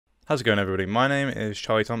How's it going, everybody? My name is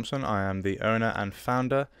Charlie Thompson. I am the owner and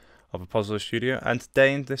founder of Aposlo Studio, and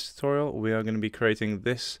today in this tutorial we are going to be creating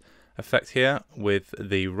this effect here with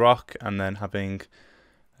the rock and then having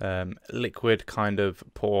liquid kind of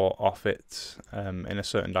pour off it in a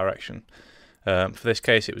certain direction. For this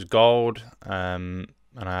case it was gold, and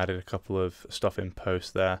I added a couple of stuff in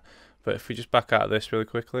post there. But if we just back out of this really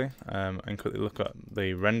quickly and quickly look at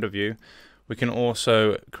the render view, we can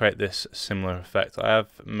also create this similar effect. I have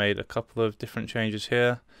made a couple of different changes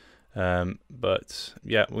here, but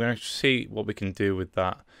yeah, we're going to see what we can do with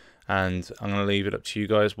that, and I'm going to leave it up to you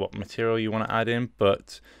guys what material you want to add in.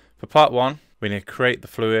 But for part one, we need to create the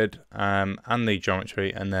fluid and the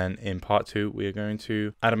geometry, and then in part two we are going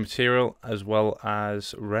to add a material as well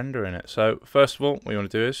as render in it. So first of all, what you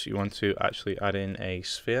want to do is you want to actually add in a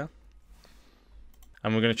sphere,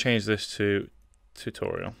 and we're going to change this to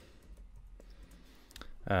tutorial.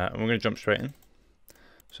 And we're going to jump straight in.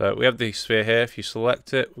 So we have the sphere here. If you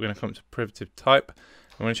select it, we're going to come to privative type.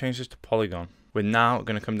 I'm going to change this to polygon. We're now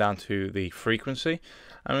going to come down to the frequency,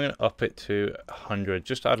 and we're going to up it to 100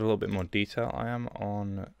 just to add a little bit more detail. I am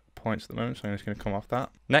on points at the moment, so I'm just going to come off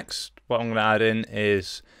that. Next, what I'm going to add in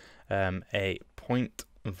is a point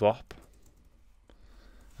VOP,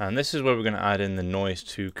 and this is where we're going to add in the noise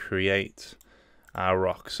to create our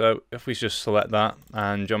rock. So if we just select that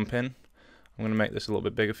and jump in, I'm going to make this a little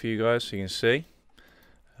bit bigger for you guys so you can see.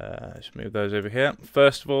 Just move those over here.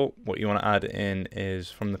 First of all, what you want to add in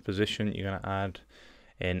is from the position, you're going to add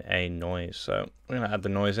in a noise. So we're going to add the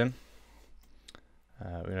noise in.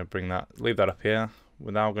 We're going to bring that, leave that up here.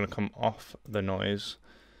 We're now going to come off the noise,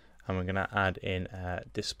 and we're going to add in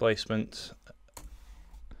displacement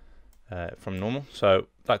from normal. So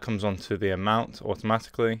that comes onto the amount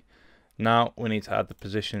automatically. Now we need to add the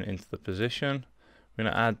position into the position. We're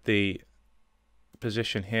going to add the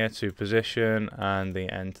position here to position and the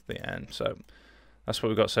end to the end. So that's what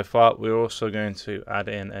we've got so far. We're also going to add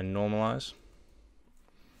in a normalize,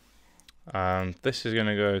 and this is going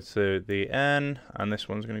to go to the N, and this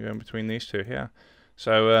one's going to go in between these two here.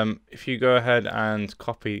 So if you go ahead and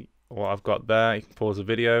copy what I've got there, you can pause the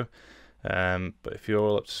video, but if you're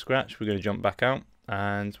all up to scratch, we're going to jump back out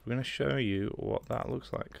and we're going to show you what that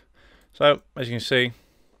looks like. So as you can see,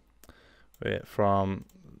 we're from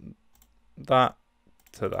that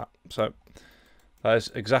to that. So that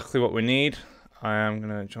is exactly what we need. I am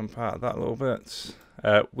going to jump out of that a little bit.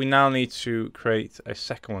 We now need to create a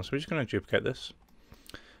second one, so we're just going to duplicate this.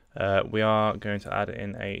 We are going to add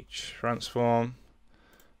in a transform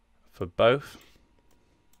for both,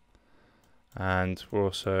 and we're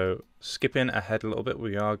also skipping ahead a little bit.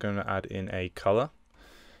 We are going to add in a color,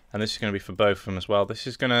 and this is going to be for both of them as well. This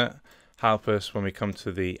is going to help us when we come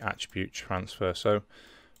to the attribute transfer. So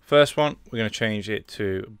first one, we're going to change it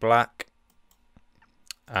to black,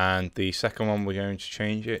 and the second one we're going to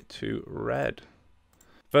change it to red.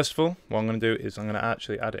 First of all, what I'm going to do is I'm going to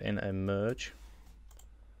actually add it in a merge.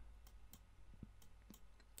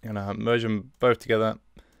 I'm going to merge them both together,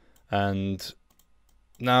 and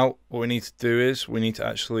now what we need to do is we need to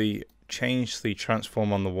actually change the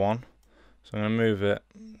transform on the one. So I'm going to move it.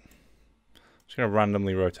 Just going to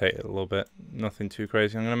randomly rotate it a little bit, nothing too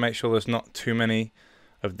crazy. I'm going to make sure there's not too many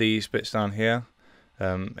of these bits down here.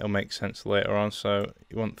 It'll make sense later on, so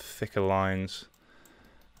you want thicker lines,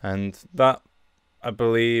 and that I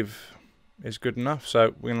believe is good enough.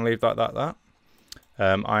 So we're going to leave that.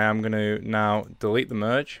 I am going to now delete the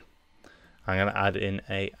merge. I'm going to add in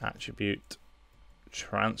a attribute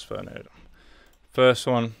transfer node. First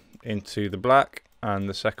one into the black and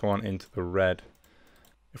the second one into the red.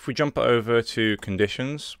 If we jump over to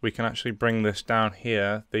conditions, we can actually bring this down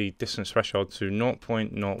here, the distance threshold, to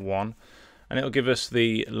 0.01, and it'll give us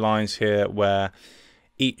the lines here where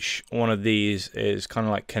each one of these is kind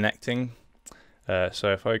of like connecting.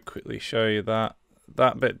 So if I quickly show you that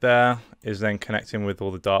bit there is then connecting with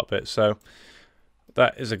all the dark bits. So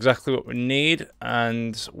that is exactly what we need,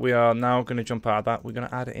 and we are now going to jump out of that. We're going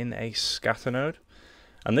to add in a scatter node,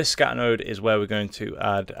 and this scatter node is where we're going to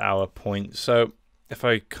add our points. So if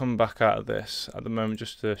I come back out of this at the moment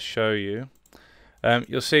just to show you,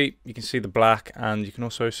 you can see the black, and you can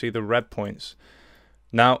also see the red points.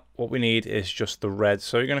 Now what we need is just the red.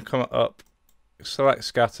 So you're going to come up, select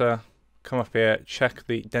scatter, come up here, check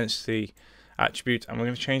the density attribute, and we're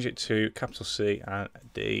going to change it to capital C and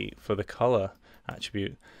D for the color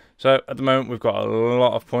attribute. So at the moment we've got a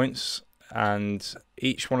lot of points, and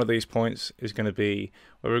each one of these points is going to be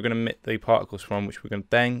where we're going to emit the particles from, which we're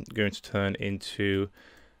then going to turn into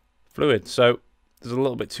fluid. So there's a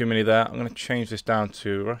little bit too many there. I'm going to change this down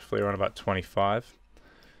to roughly around about 25.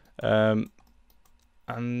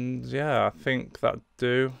 And yeah, I think that'd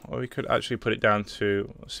do. Or we could actually put it down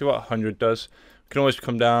to, see what 100 does. We can always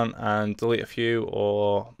come down and delete a few,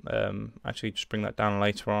 or actually just bring that down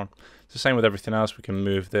later on. It's the same with everything else. We can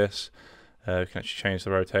move this. We can actually change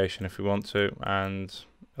the rotation if we want to, and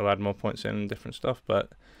it'll add more points in and different stuff. But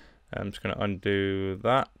I'm just going to undo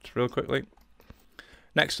that real quickly.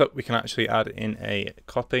 Next up, we can actually add in a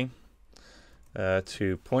copy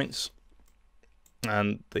to points.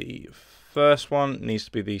 And the first one needs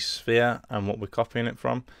to be the sphere and what we're copying it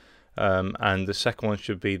from. And the second one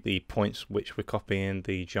should be the points which we're copying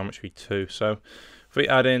the geometry to. So if we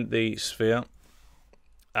add in the sphere,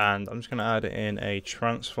 and I'm just going to add in a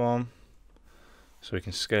transform so we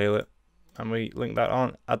can scale it, and we link that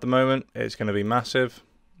on. At the moment, it's going to be massive,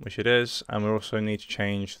 which it is, and we also need to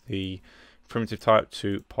change the primitive type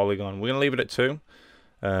to polygon. We're going to leave it at 2.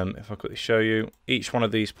 If I quickly show you, each one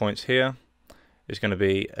of these points here is going to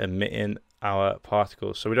be emitting our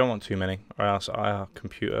particles, so we don't want too many, or else our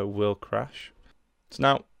computer will crash. So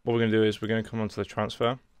now what we're going to do is we're going to come onto the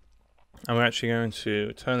transfer, and we're actually going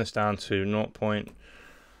to turn this down to 0.01.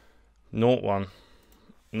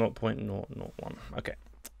 0.001. Okay,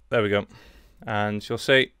 there we go. And you'll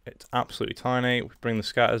see it's absolutely tiny. We bring the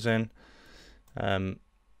scatters in.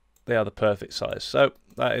 They are the perfect size. So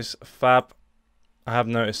that is fab. I have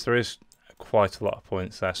noticed there is quite a lot of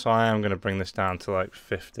points there, so I am going to bring this down to like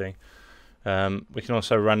 50. We can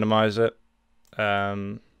also randomize it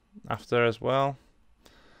after as well,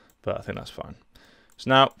 but I think that's fine. So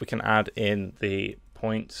now we can add in the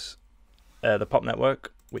points, the pop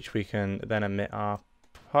network, which we can then emit our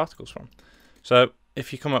particles from. So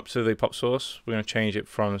if you come up to the pop source, we're going to change it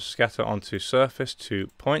from scatter onto surface to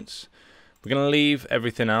points. We're going to leave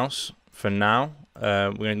everything else for now.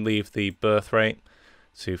 We're going to leave the birth rate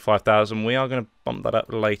to 5,000. We are going to bump that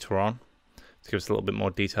up later on to give us a little bit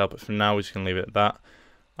more detail, but for now we're just going to leave it at that.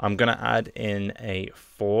 I'm going to add in a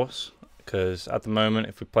force, because at the moment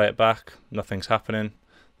if we play it back, nothing's happening.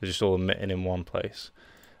 They're just all emitting in one place.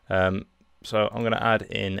 So I'm going to add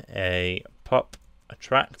in a pop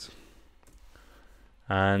attract,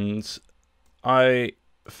 and I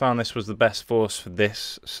found this was the best force for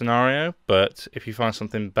this scenario, but if you find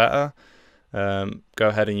something better, go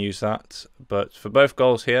ahead and use that. But for both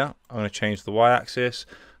goals here, I'm going to change the y-axis.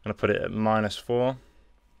 I'm going to put it at -4.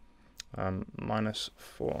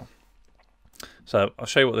 -4. So I'll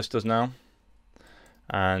show you what this does now.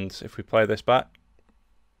 And if we play this back,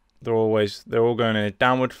 they're all going in a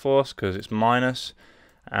downward force because it's minus.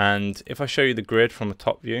 And if I show you the grid from the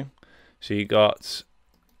top view, so you got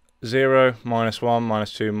 0, -1,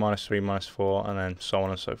 -2, -3, -4, and then so on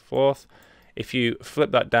and so forth. If you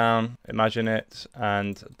flip that down, imagine it,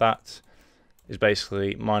 and that is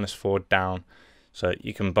basically -4 down. So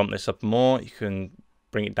you can bump this up more, you can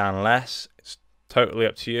bring it down less. It's totally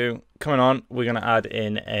up to you. Coming on, we're going to add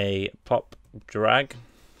in a pop drag,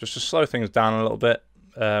 just to slow things down a little bit.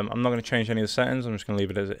 I'm not going to change any of the settings, I'm just going to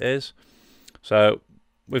leave it as it is. So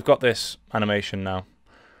we've got this animation now,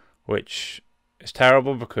 which is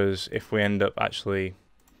terrible because if we end up actually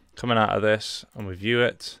coming out of this and we view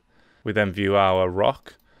it, we then view our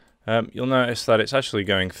rock, you'll notice that it's actually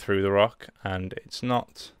going through the rock and it's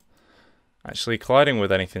not actually colliding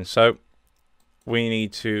with anything. So we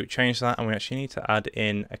need to change that, and we actually need to add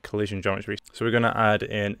in a collision geometry. So we're going to add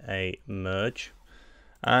in a merge,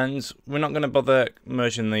 and we're not going to bother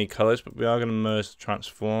merging the colors, but we are going to merge the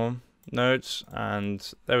transform nodes,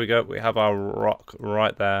 and there we go, we have our rock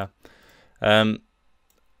right there.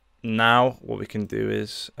 Now what we can do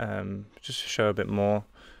is just to show a bit more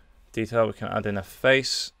detail, we can add in a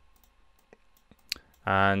face,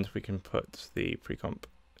 and we can put the pre-comp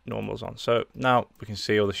normals on. So now we can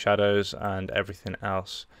see all the shadows and everything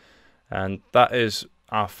else, and that is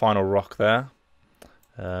our final rock there.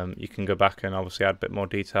 You can go back and obviously add a bit more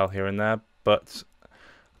detail here and there, but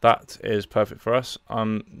that is perfect for us.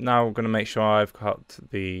 I'm now going to make sure I've got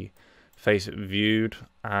the face viewed,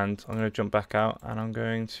 and I'm going to jump back out, and I'm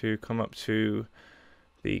going to come up to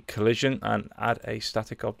the collision and add a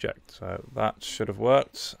static object. So that should have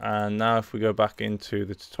worked. And now if we go back into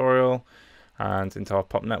the tutorial and into our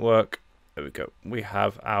pop network, there we go, we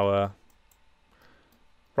have our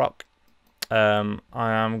rock.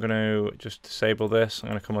 I am going to just disable this. I'm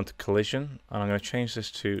going to come onto collision, and I'm going to change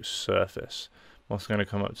this to surface. I'm also going to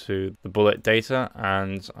come up to the bullet data,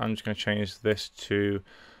 and I'm just going to change this to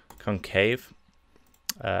concave,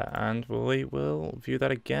 and we will view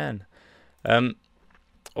that again.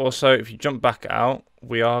 Also, if you jump back out,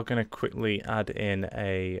 we are going to quickly add in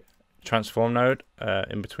a transform node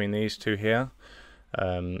in between these two here,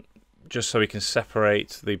 just so we can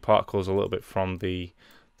separate the particles a little bit from the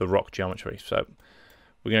rock geometry. So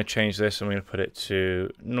we're going to change this and we're going to put it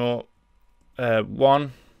to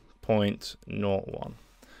 1.01.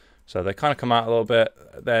 So they kind of come out a little bit.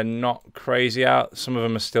 They're not crazy out. Some of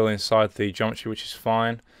them are still inside the geometry, which is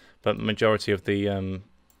fine, but the majority of the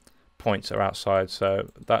points are outside, so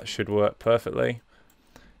that should work perfectly.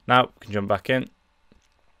 Now we can jump back in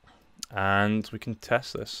and we can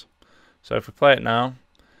test this. So if we play it now,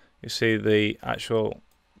 you see the actual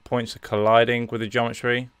points are colliding with the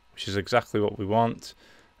geometry, which is exactly what we want.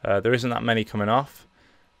 There isn't that many coming off,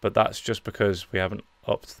 but that's just because we haven't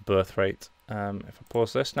upped the birth rate. If I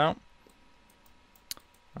pause this now,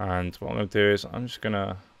 and what I'm going to do is I'm just going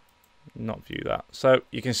to not view that. So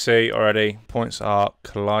you can see already points are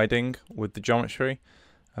colliding with the geometry,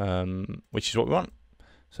 which is what we want.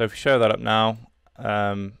 So if we show that up now,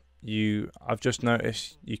 I've just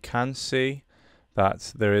noticed you can see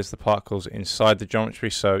that there is the particles inside the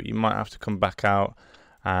geometry, so you might have to come back out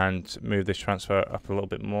and move this transfer up a little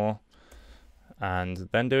bit more and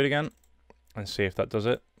then do it again and see if that does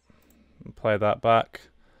it. Play that back,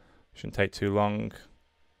 shouldn't take too long.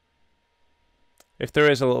 If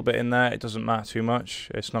there is a little bit in there, it doesn't matter too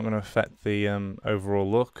much. It's not going to affect the overall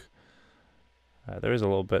look. There is a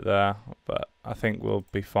little bit there, but I think we'll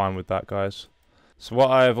be fine with that, guys. So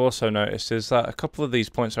what I have also noticed is that a couple of these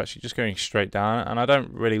points are actually just going straight down, and I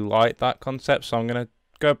don't really like that concept, so I'm going to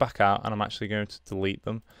go back out and I'm actually going to delete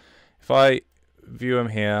them. If I view them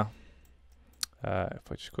here,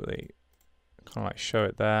 if I just quickly kind of like show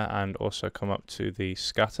it there and also come up to the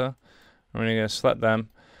scatter, I'm going to select them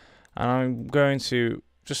and I'm going to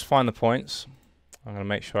just find the points. I'm going to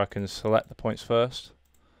make sure I can select the points first.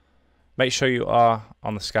 Make sure you are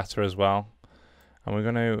on the scatter as well, and we're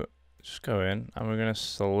going to just go in and we're going to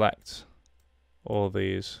select all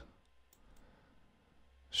these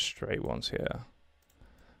straight ones here.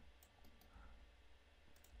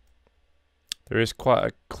 There is quite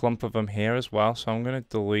a clump of them here as well, so I'm going to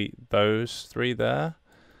delete those 3 there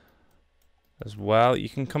as well. You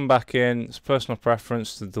can come back in, it's personal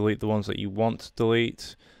preference to delete the ones that you want to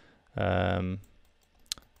delete. That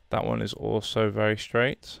one is also very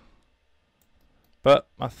straight, but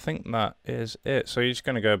I think that is it. So you're just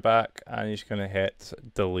going to go back and you're just going to hit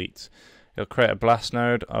delete. It'll create a blast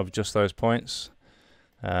node of just those points.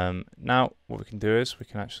 Now what we can do is we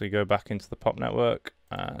can actually go back into the pop network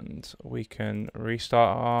and we can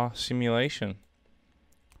restart our simulation.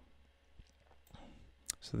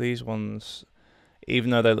 So these ones, even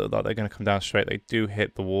though they look like they're going to come down straight, they do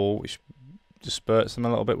hit the wall, which disperses them a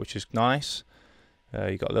little bit, which is nice.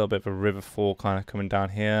 You got a little bit of a river fall kind of coming down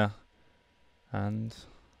here, and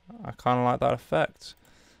I kind of like that effect.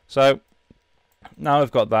 So now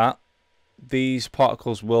we've got that. These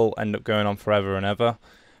particles will end up going on forever and ever,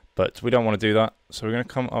 but we don't want to do that. So we're going to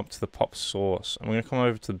come up to the pop source and we're going to come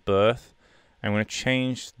over to the birth and we're going to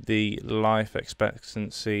change the life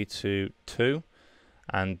expectancy to 2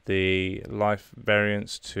 and the life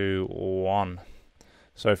variance to 1.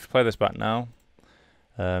 So if you play this back now,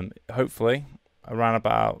 hopefully around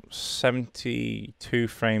about 72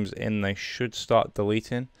 frames in, they should start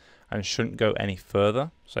deleting and shouldn't go any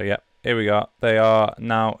further. So yeah, here we go. They are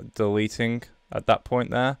now deleting at that point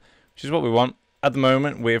there, which is what we want. At the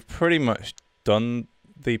moment, we have pretty much done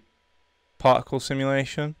the particle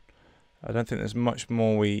simulation. I don't think there's much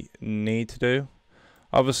more we need to do.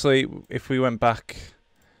 Obviously, if we went back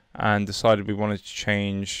and decided we wanted to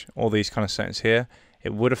change all these kind of settings here,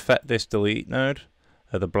 it would affect this delete node,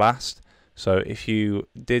 the blast. So if you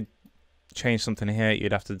did change something here,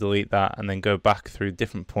 you'd have to delete that and then go back through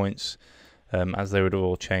different points as they would have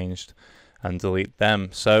all changed and delete them.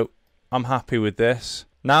 So I'm happy with this.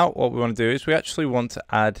 Now what we want to do is we actually want to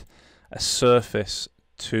add a surface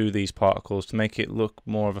to these particles to make it look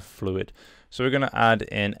more of a fluid. So we're going to add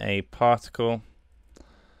in a particle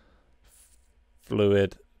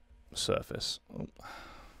fluid surface.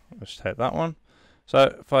 Let's take that one.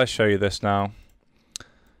 So if I show you this now,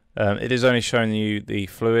 it is only showing you the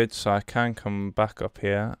fluid, so I can come back up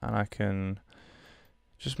here and I can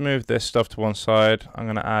just move this stuff to one side. I'm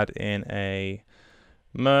going to add in a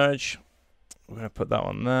merge. We're going to put that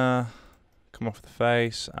one there, come off the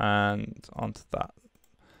face and onto that,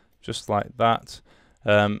 just like that.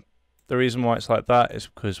 The reason why it's like that is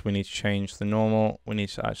because we need to change the normal. We need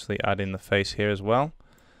to actually add in the face here as well.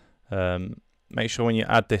 Make sure when you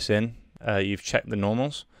add this in, you've checked the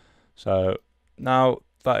normals. So now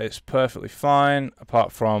that is perfectly fine,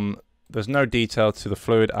 apart from there's no detail to the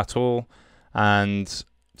fluid at all. And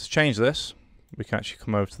to change this, we can actually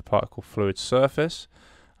come over to the particle fluid surface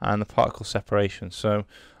and the particle separation. So I'm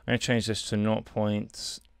going to change this to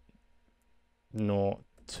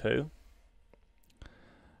 0.02.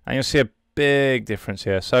 And you'll see a big difference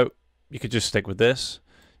here. So you could just stick with this.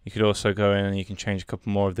 You could also go in and you can change a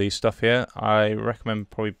couple more of these stuff here. I recommend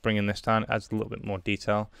probably bringing this down. It adds a little bit more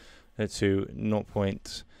detail to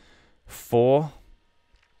 0.4,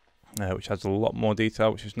 which adds a lot more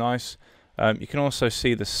detail, which is nice. You can also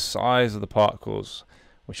see the size of the particles,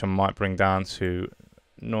 which I might bring down to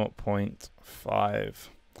 0.5.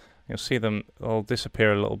 You'll see them, they'll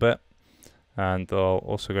disappear a little bit, and they'll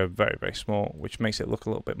also go very, very small, which makes it look a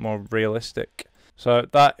little bit more realistic. So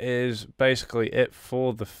that is basically it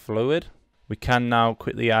for the fluid. We can now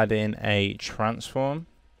quickly add in a transform.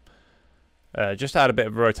 Just add a bit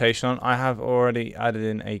of rotation on. I have already added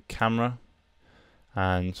in a camera,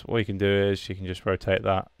 and what you can do is you can just rotate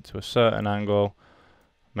that to a certain angle,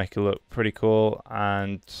 make it look pretty cool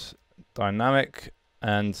and dynamic,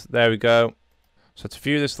 and there we go. So to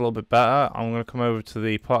view this a little bit better, I'm going to come over to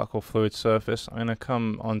the particle fluid surface. I'm going to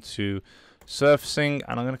come onto surfacing,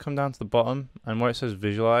 and I'm going to come down to the bottom, and where it says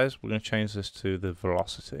visualize, we're going to change this to the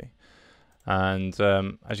velocity. And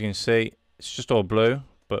as you can see, it's just all blue,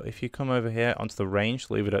 but if you come over here onto the range,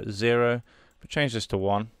 leave it at 0, but change this to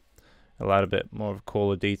 1, it'll add a bit more of a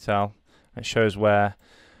cooler detail. It shows where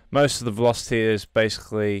most of the velocity is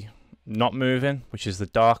basically not moving, which is the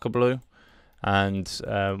darker blue, and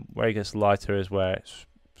where it gets lighter is where it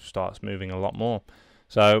starts moving a lot more.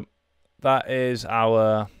 So that is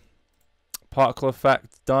our particle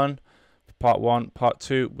effect done for part 1. Part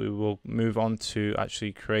 2, we will move on to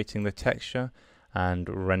actually creating the texture and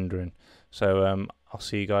rendering. So I'll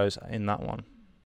see you guys in that one.